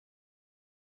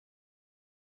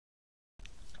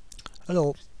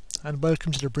Hello and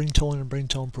welcome to the Bringtone and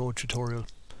Bringtone-Pro tutorial.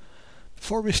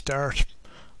 Before we start,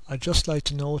 I'd just like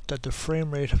to note that the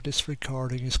frame rate of this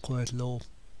recording is quite low.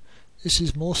 This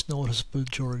is most noticeable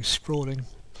during scrolling,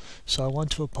 so I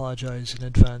want to apologise in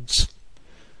advance.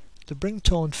 The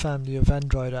Bringtone family of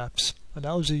Android apps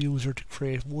allows a user to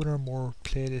create one or more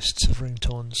playlists of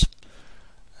ringtones.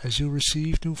 As you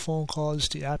receive new phone calls,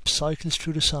 the app cycles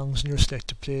through the songs in your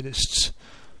selected playlists.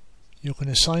 You can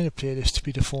assign a playlist to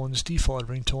be the phone's default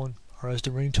ringtone or as the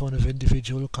ringtone of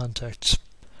individual contacts.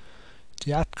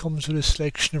 The app comes with a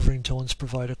selection of ringtones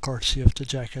provided courtesy of the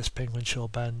Jackass-Penguin show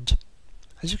band.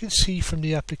 As you can see from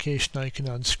the application icon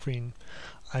on screen,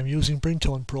 I am using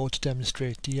Bringtone-Pro to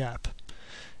demonstrate the app.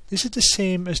 This is the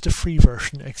same as the free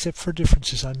version except for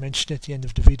differences I'll mention at the end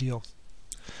of the video.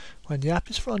 When the app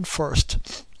is run first,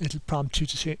 it will prompt you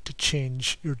to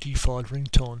change your default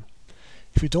ringtone.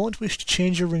 If you don't wish to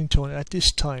change your ringtone at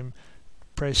this time,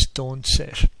 press Don't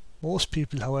Set. Most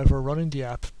people, however, running the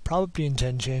app probably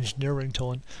intend changing their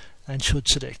ringtone and should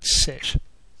select Set.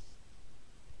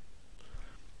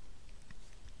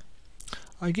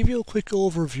 I'll give you a quick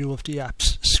overview of the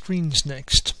app's screens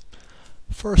next.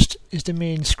 First is the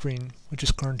main screen, which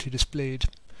is currently displayed.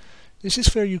 This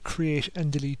is where you create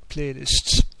and delete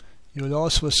playlists. You will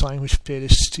also assign which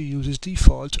playlists to use as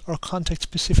default or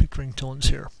contact-specific ringtones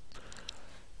here.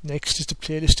 Next is the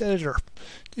playlist editor.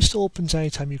 This opens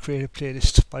anytime you create a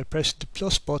playlist by pressing the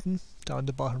plus button down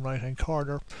the bottom right hand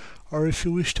corner, or if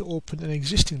you wish to open an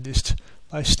existing list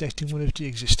by selecting one of the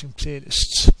existing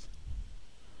playlists.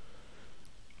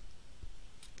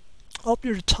 Up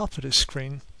near the top of the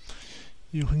screen,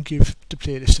 you can give the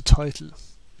playlist a title.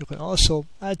 You can also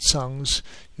add songs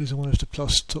using one of the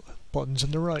plus buttons on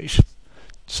the right.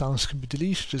 Songs can be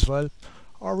deleted as well,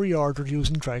 or reordered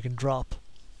using drag and drop.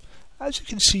 As you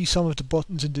can see, some of the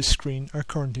buttons in this screen are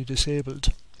currently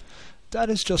disabled.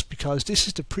 That is just because this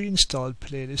is the pre-installed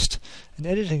playlist and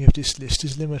editing of this list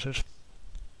is limited.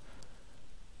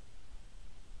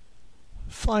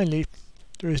 Finally,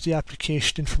 there is the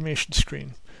application information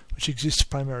screen, which exists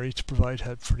primarily to provide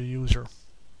help for the user.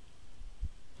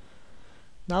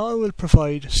 Now I will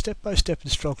provide step-by-step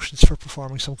instructions for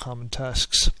performing some common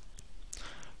tasks.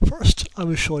 First, I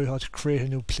will show you how to create a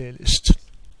new playlist.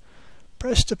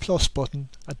 Press the plus button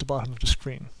at the bottom of the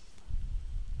screen.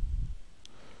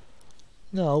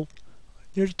 Now,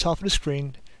 near the top of the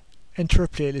screen, enter a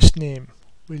playlist name.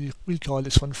 We'll call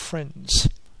this one Friends.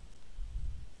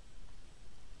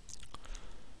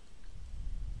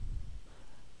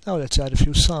 Now let's add a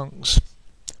few songs.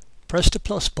 Press the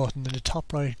plus button in the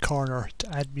top right corner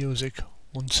to add music,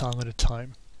 one song at a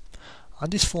time. On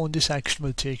this phone, this action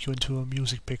will take you into a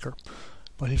music picker,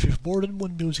 but if you have more than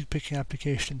one music picking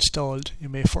application installed, you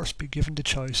may first be given the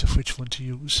choice of which one to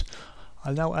use.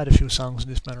 I'll now add a few songs in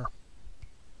this manner.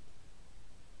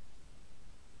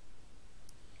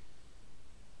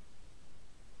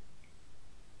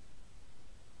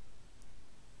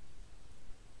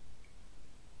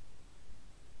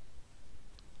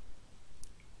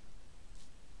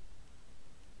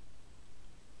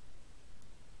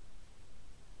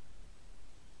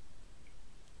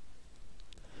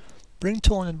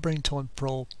 Bringtone and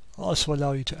Bringtone-Pro also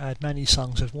allow you to add many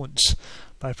songs at once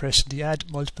by pressing the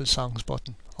Add Multiple Songs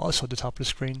button, also at the top of the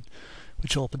screen,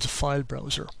 which opens a file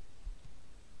browser.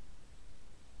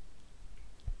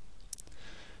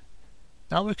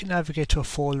 Now we can navigate to a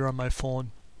folder on my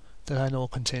phone that I know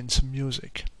contains some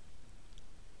music.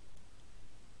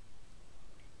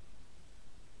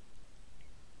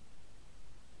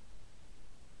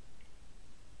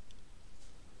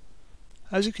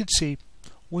 As you can see,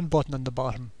 one button on the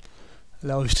bottom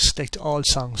allows you to select all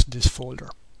songs in this folder,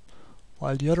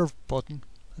 while the other button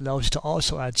allows you to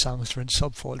also add songs that are in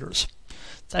subfolders.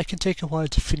 That can take a while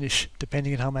to finish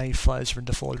depending on how many files are in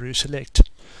the folder you select,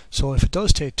 so if it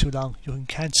does take too long, you can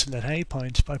cancel at any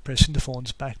point by pressing the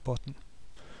phone's back button.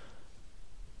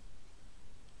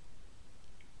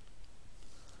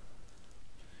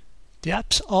 The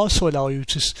apps also allow you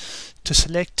to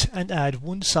select and add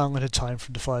one song at a time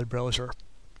from the file browser.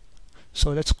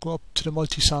 So let's go up to the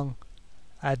multi-song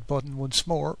add button once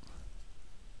more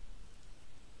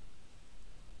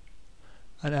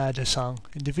and add a song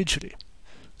individually.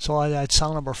 So I'll add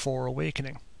song number 4,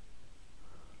 Awakening.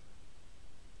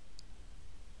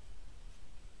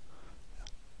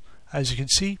 As you can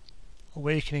see,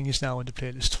 Awakening is now in the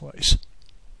playlist twice.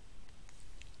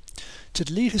 To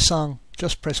delete a song,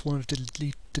 just press one of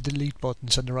the delete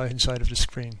buttons on the right hand side of the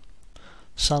screen.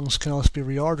 Songs can also be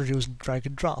reordered using drag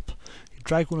and drop. You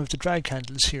drag one of the drag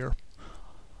handles here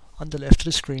on the left of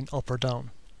the screen up or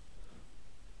down.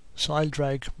 So I'll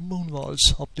drag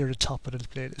Moonwalls up near the top of the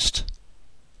playlist.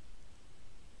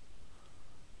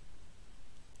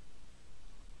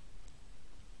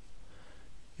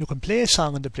 You can play a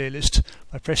song in the playlist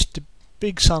by pressing the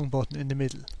big song button in the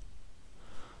middle.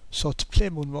 So to play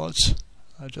Moon Waltz,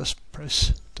 I'll just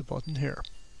press the button here.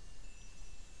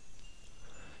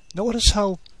 Notice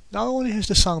how not only has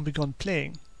the song begun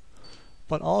playing,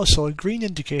 but also a green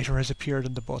indicator has appeared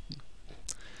on the button.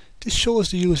 This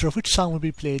shows the user which song will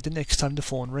be played the next time the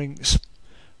phone rings.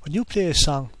 When you play a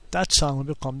song, that song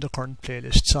will become the current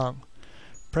playlist song.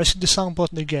 Pressing the song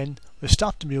button again will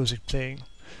stop the music playing,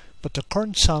 but the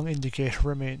current song indicator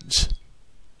remains.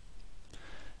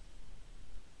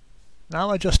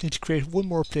 Now I just need to create one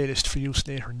more playlist for use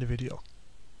later in the video.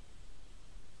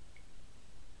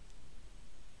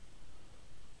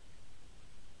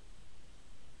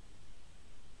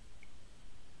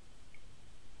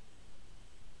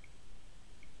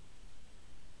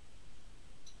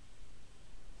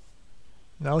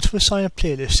 Now to assign a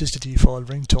playlist as the default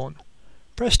ringtone,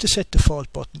 press the Set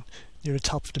Default button near the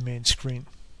top of the main screen.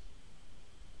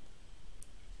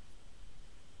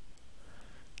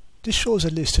 This shows a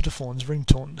list of the phone's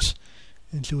ringtones,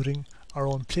 including our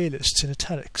own playlists in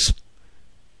italics.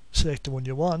 Select the one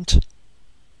you want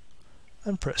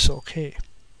and press OK.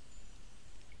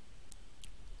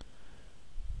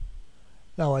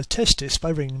 Now I'll test this by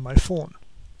ringing my phone.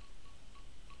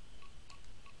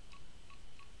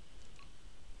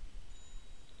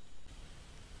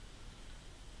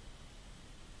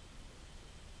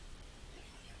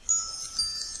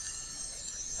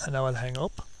 And now I'll hang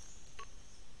up.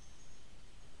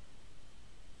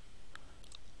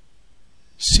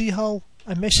 See how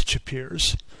a message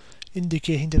appears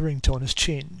indicating the ringtone has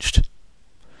changed,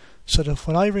 so that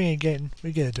when I ring again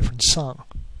we get a different song.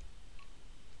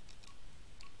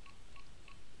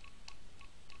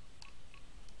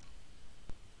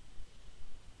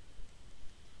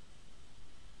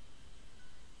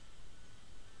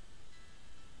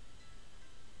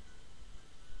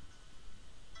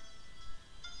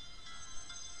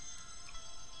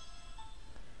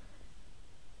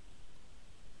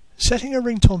 Setting a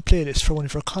ringtone playlist for one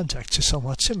of your contacts is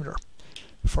somewhat similar.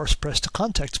 First press the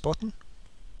Contacts button.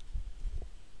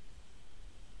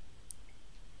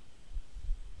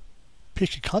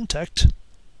 Pick a contact.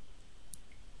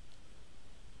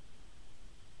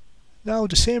 Now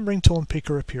the same ringtone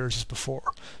picker appears as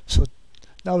before, so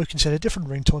now we can set a different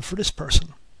ringtone for this person.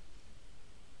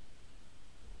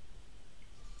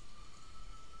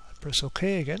 I'll press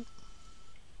OK again.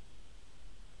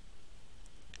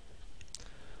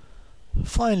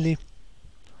 Finally,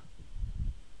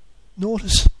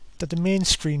 notice that the main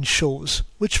screen shows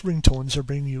which ringtones are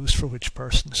being used for which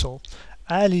person. So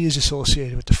Ali is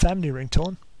associated with the family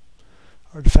ringtone,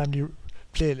 or the family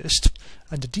playlist,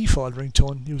 and the default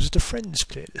ringtone uses the friends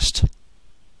playlist.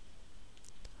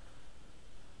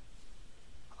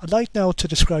 I'd like now to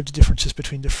describe the differences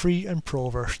between the free and pro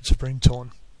versions of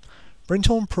Bringtone.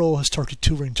 Bringtone-Pro has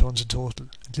 32 ringtones in total,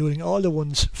 including all the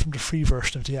ones from the free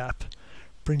version of the app.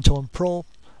 Bringtone-Pro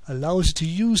allows you to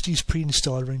use these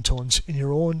pre-installed ringtones in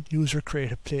your own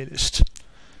user-created playlist.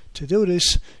 To do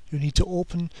this, you need to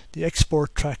open the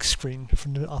Export Track screen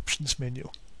from the Options menu.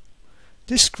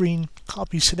 This screen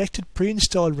copies selected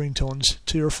pre-installed ringtones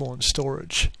to your phone's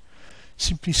storage.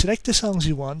 Simply select the songs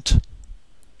you want,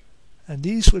 and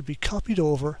these will be copied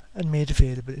over and made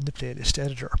available in the playlist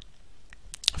editor.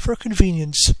 For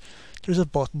convenience, there's a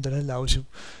button that allows you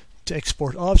to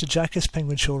export all of the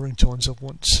Jackass-Penguin show ringtones at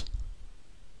once.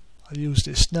 I'll use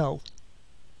this now.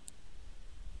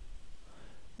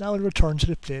 Now I'll return to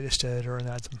the playlist editor and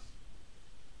add them.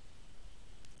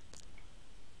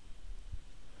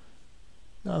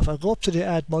 Now if I go up to the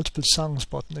Add Multiple Songs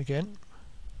button again,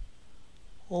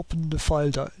 open the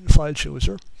file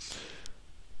chooser,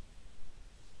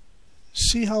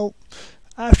 see how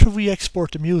after we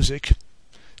export the music,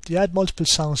 the Add Multiple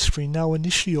Songs screen now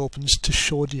initially opens to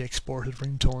show the exported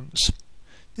ringtones.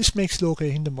 This makes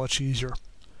locating them much easier.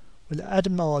 We'll add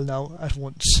them all now at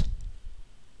once.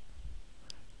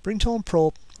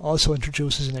 Bringtone-Pro also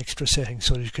introduces an extra setting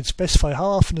so that you can specify how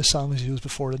often a song is used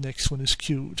before the next one is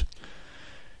queued.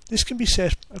 This can be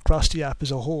set across the app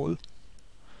as a whole.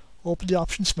 Open the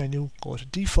Options menu, go to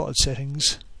Default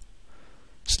Settings,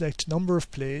 select Number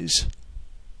of Plays,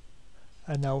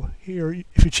 and now here,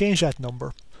 if you change that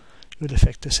number, it will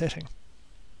affect the setting.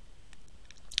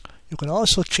 You can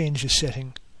also change the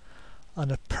setting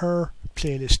on a per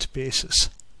playlist basis.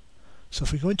 So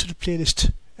if we go into the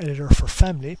playlist editor for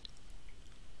family,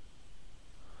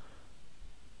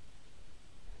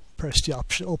 press the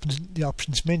option, open the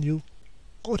Options menu,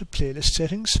 go to Playlist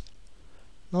Settings,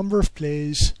 Number of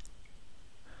Plays.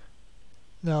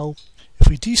 Now if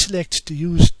we deselect the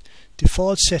Use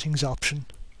Default Settings option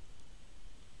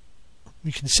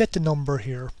we can set the number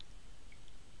here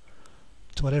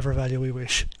to whatever value we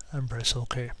wish and press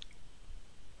OK.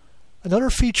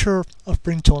 Another feature of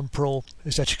Bringtone-Pro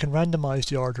is that you can randomize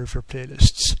the order of your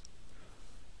playlists.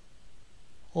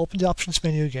 Open the options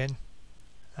menu again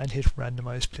and hit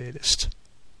randomize playlist.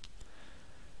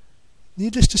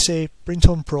 Needless to say,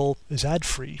 Bringtone-Pro is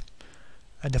ad-free,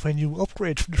 and that when you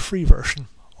upgrade from the free version,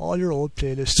 all your old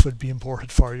playlists will be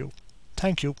imported for you.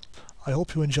 Thank you. I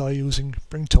hope you enjoy using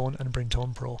Bringtone and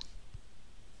Bringtone-Pro.